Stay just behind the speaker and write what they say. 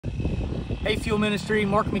Hey, Fuel Ministry,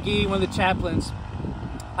 Mark Magee, one of the chaplains.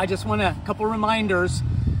 I just want a couple reminders.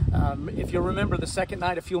 If you'll remember the second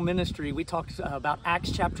night of Fuel Ministry, we talked about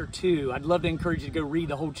Acts chapter 2. I'd love to encourage you to go read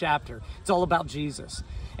the whole chapter. It's all about Jesus.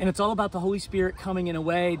 And it's all about the Holy Spirit coming in a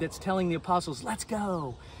way that's telling the apostles, let's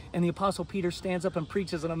go. And the apostle Peter stands up and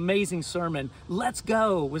preaches an amazing sermon. Let's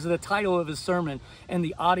go was the title of his sermon. And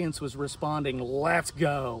the audience was responding, let's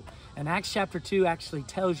go. And Acts chapter 2 actually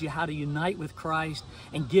tells you how to unite with Christ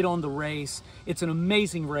and get on the race. It's an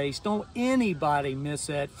amazing race. Don't anybody miss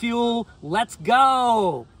it. Fuel, let's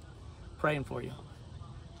go. Praying for you.